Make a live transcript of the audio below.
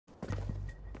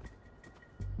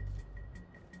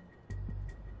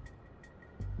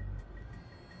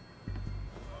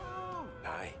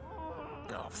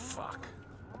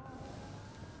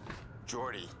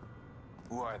Jordi,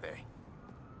 who are they?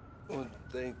 Well,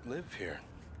 they live here.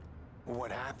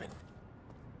 What happened?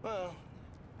 Well,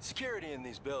 security in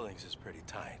these buildings is pretty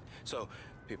tight. So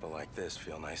people like this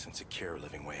feel nice and secure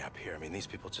living way up here. I mean, these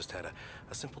people just had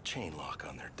a simple chain lock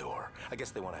on their door. I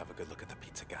guess they want to have a good look at the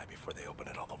pizza guy before they open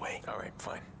it all the way. All right,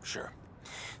 fine, sure.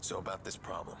 So about this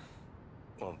problem.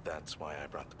 Well, that's why I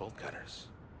brought the bolt cutters.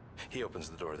 He opens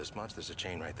the door this much, there's a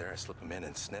chain right there, I slip him in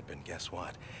and snip, and guess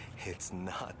what? It's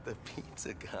not the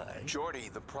pizza guy.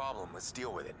 Jordi, the problem, let's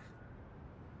deal with it.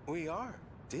 We are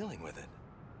dealing with it.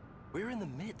 We're in the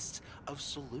midst of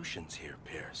solutions here,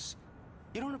 Pierce.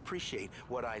 You don't appreciate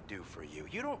what I do for you.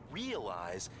 You don't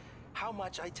realize how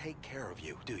much I take care of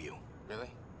you, do you?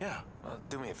 Really? Yeah. Well,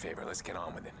 do me a favor, let's get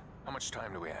on with it. How much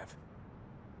time do we have?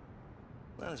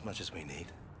 Not as much as we need.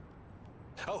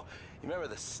 Oh, you remember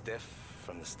the stiff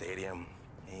from the stadium?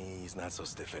 He's not so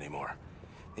stiff anymore.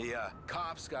 The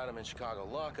cops got him in Chicago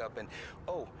lockup, and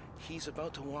oh, he's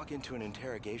about to walk into an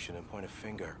interrogation and point a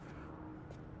finger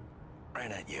right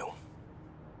at you.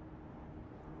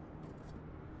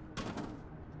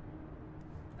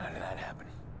 How did that happen?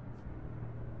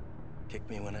 Kick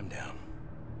me when I'm down.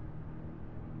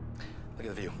 Look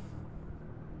at the view.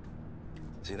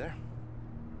 See there?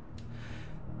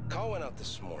 Call went out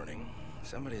this morning.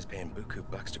 Somebody's paying buku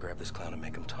bucks to grab this clown and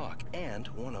make him talk. And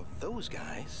one of those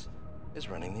guys is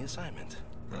running the assignment.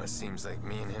 Well, it seems like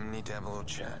me and him need to have a little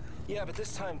chat. Yeah, but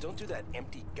this time, don't do that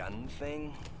empty gun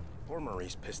thing. Poor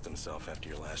Maurice pissed himself after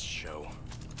your last show.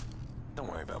 Don't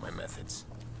worry about my methods.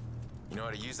 You know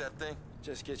how to use that thing?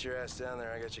 Just get your ass down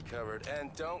there, I got you covered.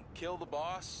 And don't kill the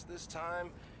boss this time.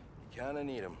 You kinda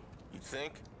need him. You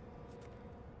think?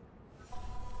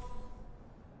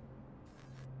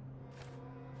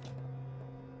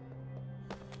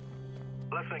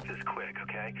 Let's make this quick,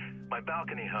 okay? My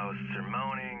balcony hosts are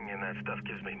moaning, and that stuff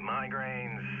gives me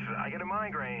migraines. I get a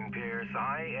migraine, Pierce.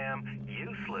 I am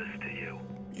useless to you.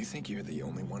 You think you're the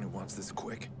only one who wants this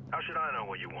quick? How should I know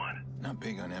what you want? Not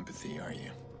big on empathy, are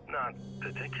you? Not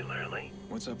particularly.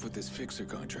 What's up with this fixer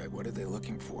contract? What are they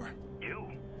looking for? You.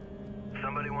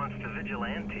 Somebody wants to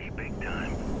vigilante big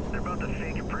time. They're about to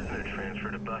fake a prisoner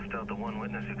transfer to bust out the one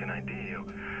witness who can ID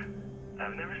you.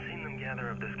 I've never seen them gather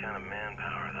up this kind of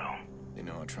manpower, though. They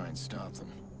know I'll try and stop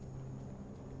them.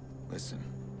 Listen,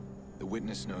 the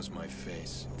witness knows my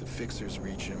face. If the fixers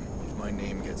reach him, if my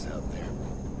name gets out there,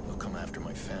 they'll come after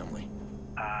my family.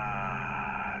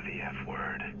 Ah, the F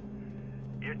word.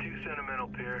 You're too sentimental,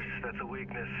 Pierce. That's a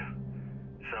weakness.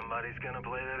 Somebody's gonna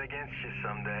play that against you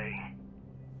someday.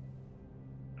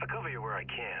 I'll cover you where I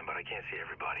can, but I can't see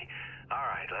everybody. All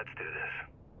right, let's do this.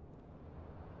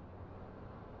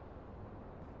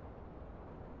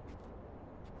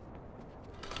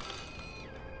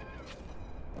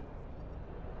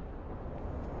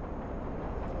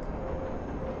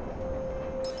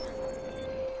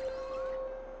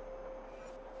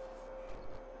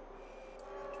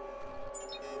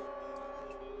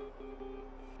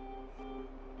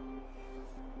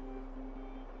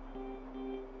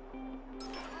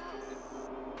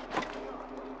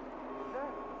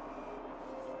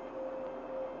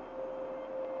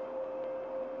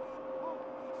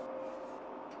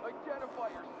 Identify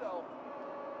yourself.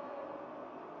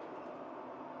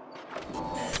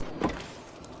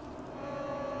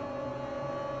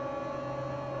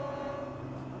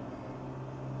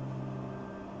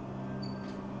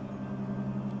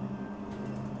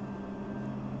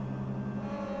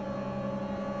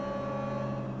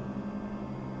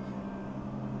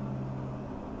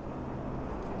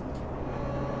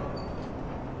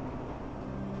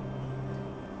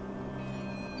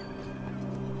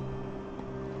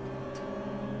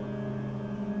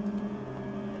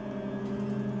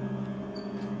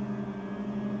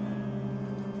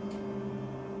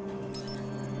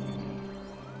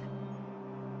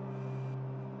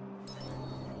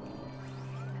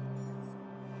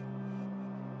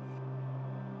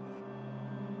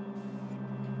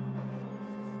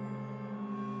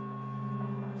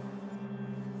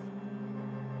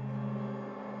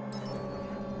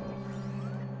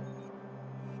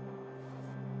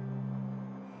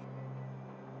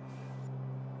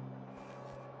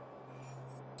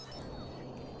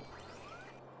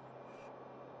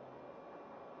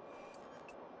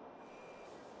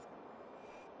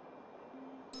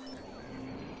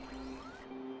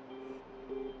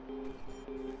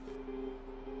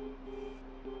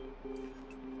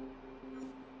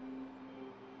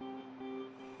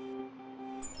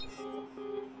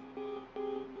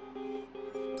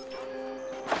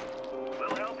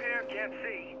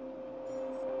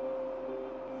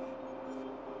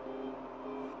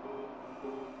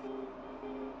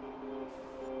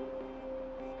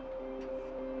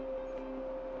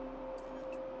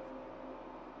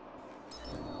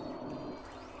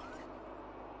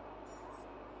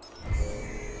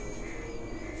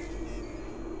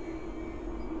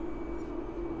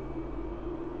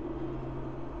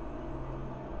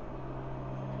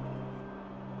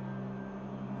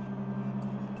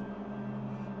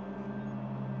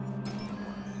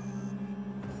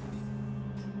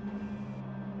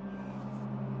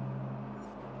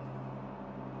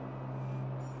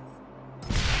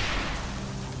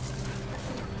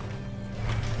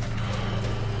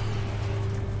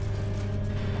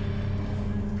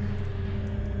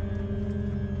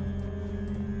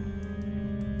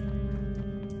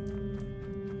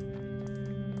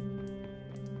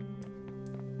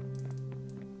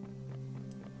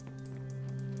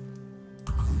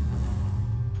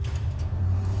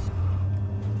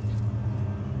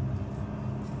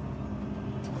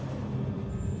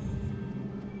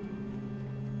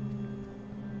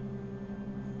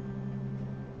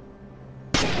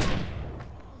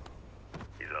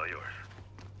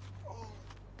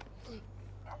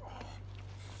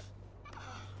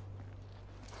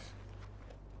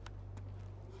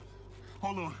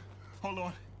 hold on. Hold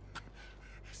on.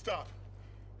 Stop.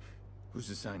 Who's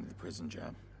assigned to the prison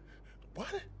job?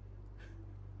 What?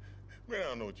 Man, I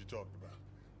don't know what you're talking about.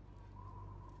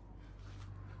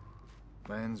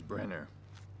 Lance Brenner.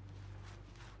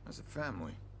 As a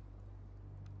family.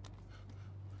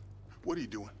 What are you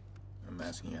doing? I'm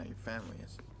asking how your family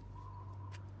is.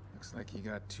 Looks like you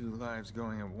got two lives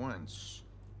going at once.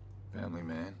 Family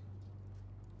man.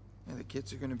 Yeah, the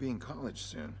kids are gonna be in college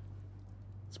soon.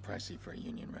 It's pricey for a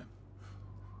union rep.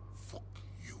 Fuck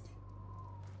you.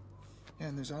 Yeah,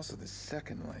 and there's also the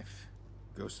second life.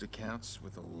 Ghost accounts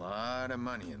with a lot of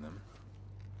money in them.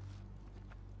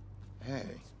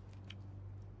 Hey.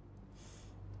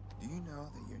 Do you know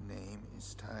that your name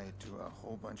is tied to a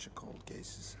whole bunch of cold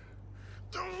cases?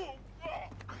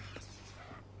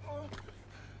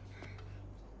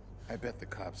 I bet the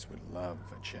cops would love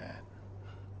a chat.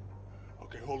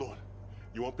 Okay, hold on.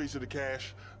 You want a piece of the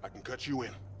cash? I can cut you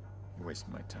in. You're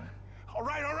wasting my time. All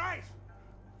right.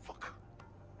 Fuck.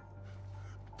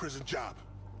 Prison job.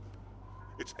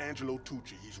 It's Angelo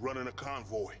Tucci. He's running a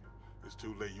convoy. It's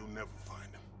too late. You'll never find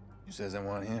him. Who says I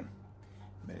want him?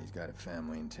 Bet he's got a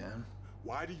family in town.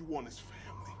 Why do you want his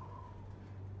family?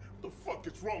 What the fuck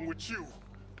is wrong with you?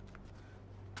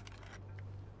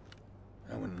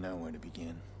 I wouldn't know where to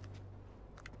begin.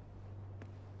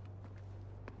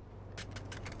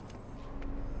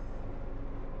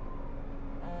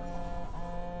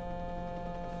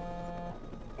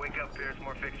 Wake up, Pierce.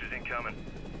 More fixtures incoming.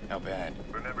 How bad?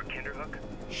 Remember Kinderhook?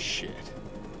 Shit.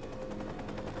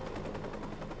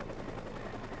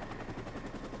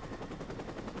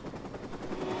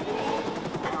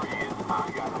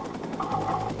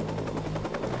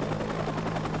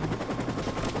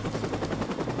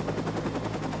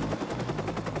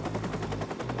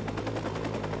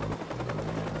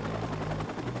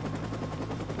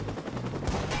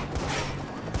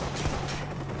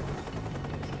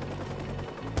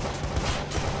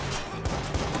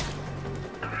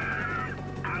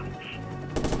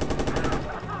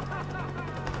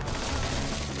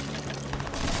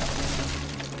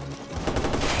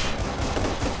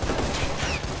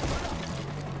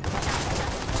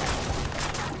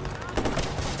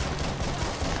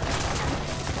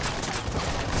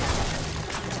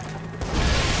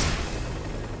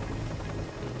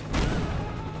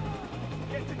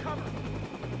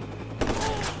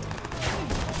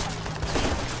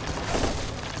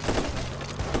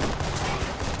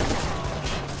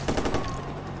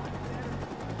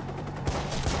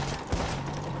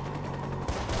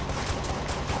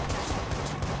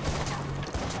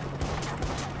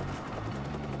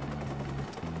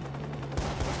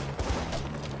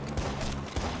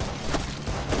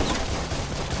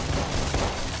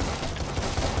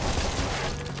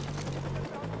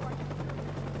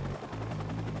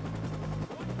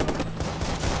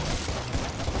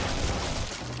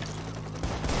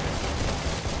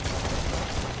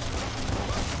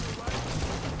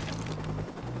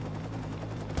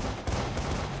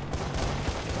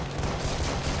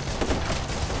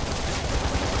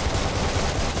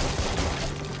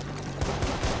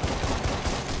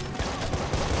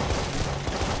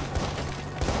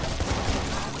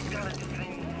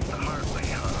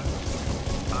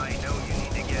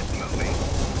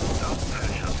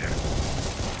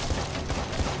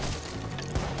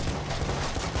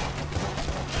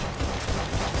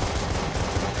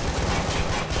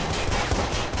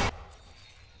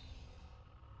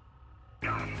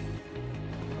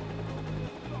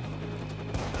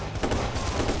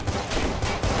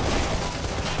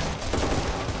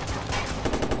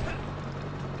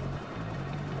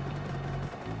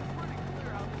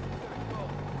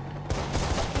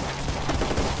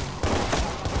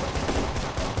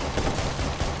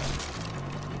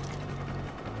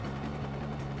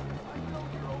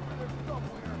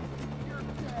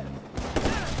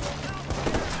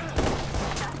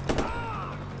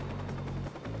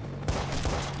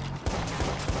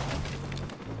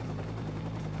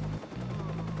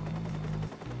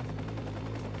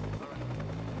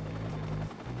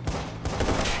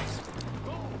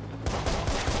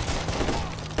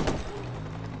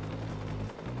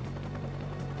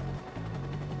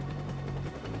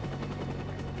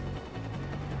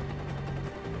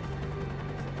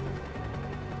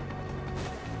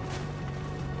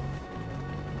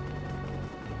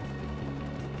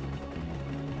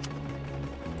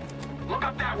 Look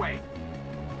up that way!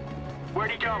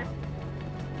 Where'd he go?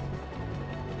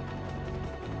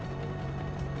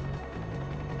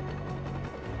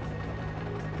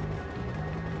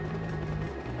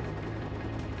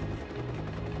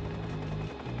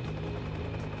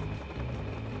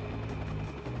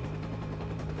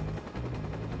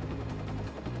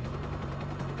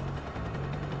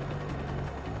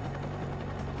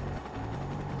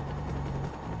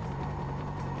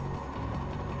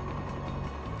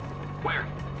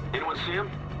 Anyone see him?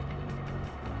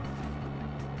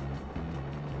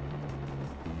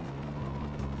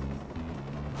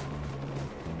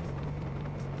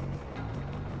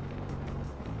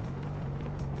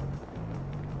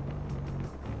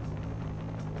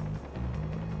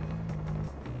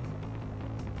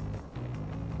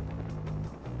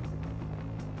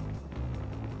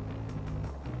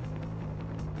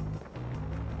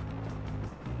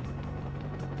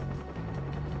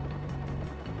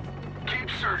 Keep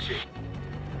searching.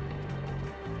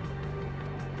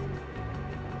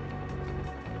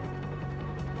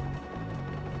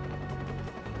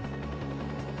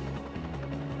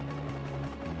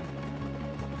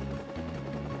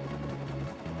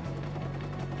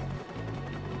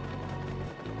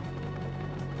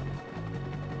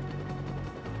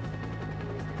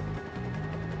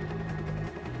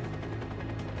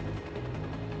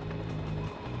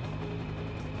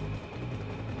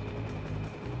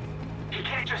 He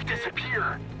can't just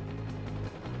disappear.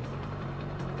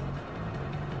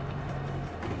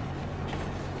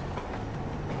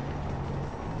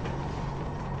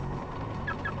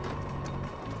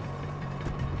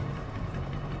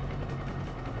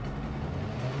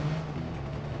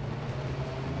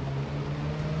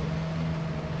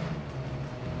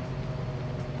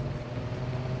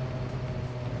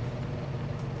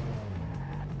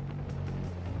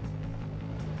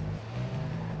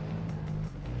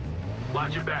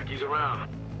 Watch your back, he's around.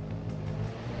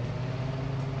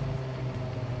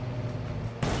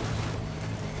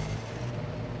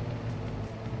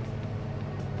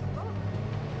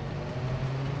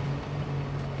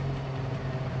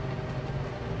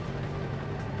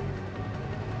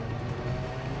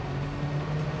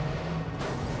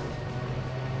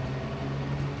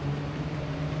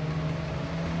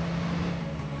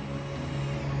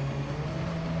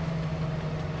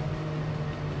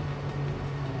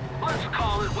 Let's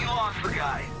call it, we lost the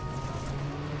guy.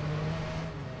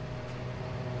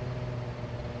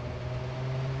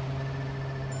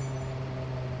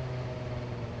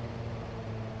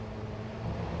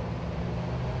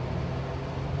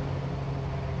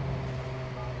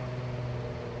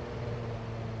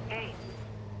 Hey,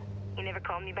 you never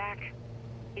called me back.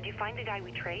 Did you find the guy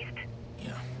we traced?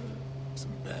 Yeah,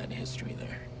 some bad history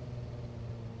there.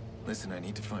 Listen, I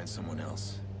need to find someone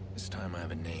else. This time I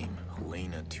have a name,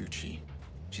 Helena Tucci.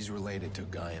 She's related to a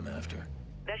guy I'm after.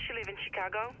 Does she live in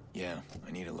Chicago? Yeah,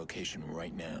 I need a location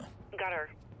right now. Got her.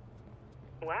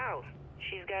 Wow,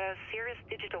 she's got a serious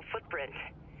digital footprint.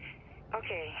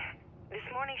 Okay, this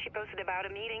morning she posted about a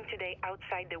meeting today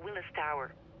outside the Willis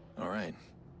Tower. All right,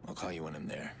 I'll call you when I'm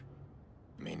there.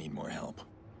 I may need more help.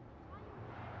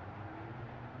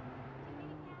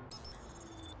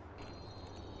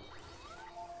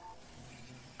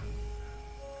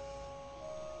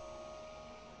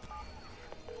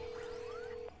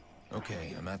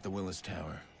 Okay, I'm at the Willis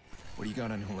Tower. What do you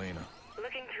got on Helena?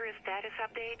 Looking through her status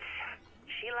updates,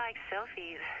 she likes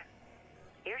selfies.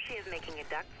 Here she is making a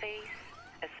duck face,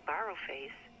 a sparrow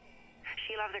face.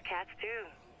 She loves her cats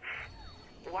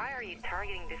too. Why are you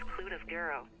targeting this clueless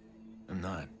girl? I'm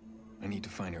not. I need to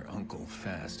find her uncle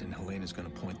fast, and Helena's gonna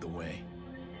point the way.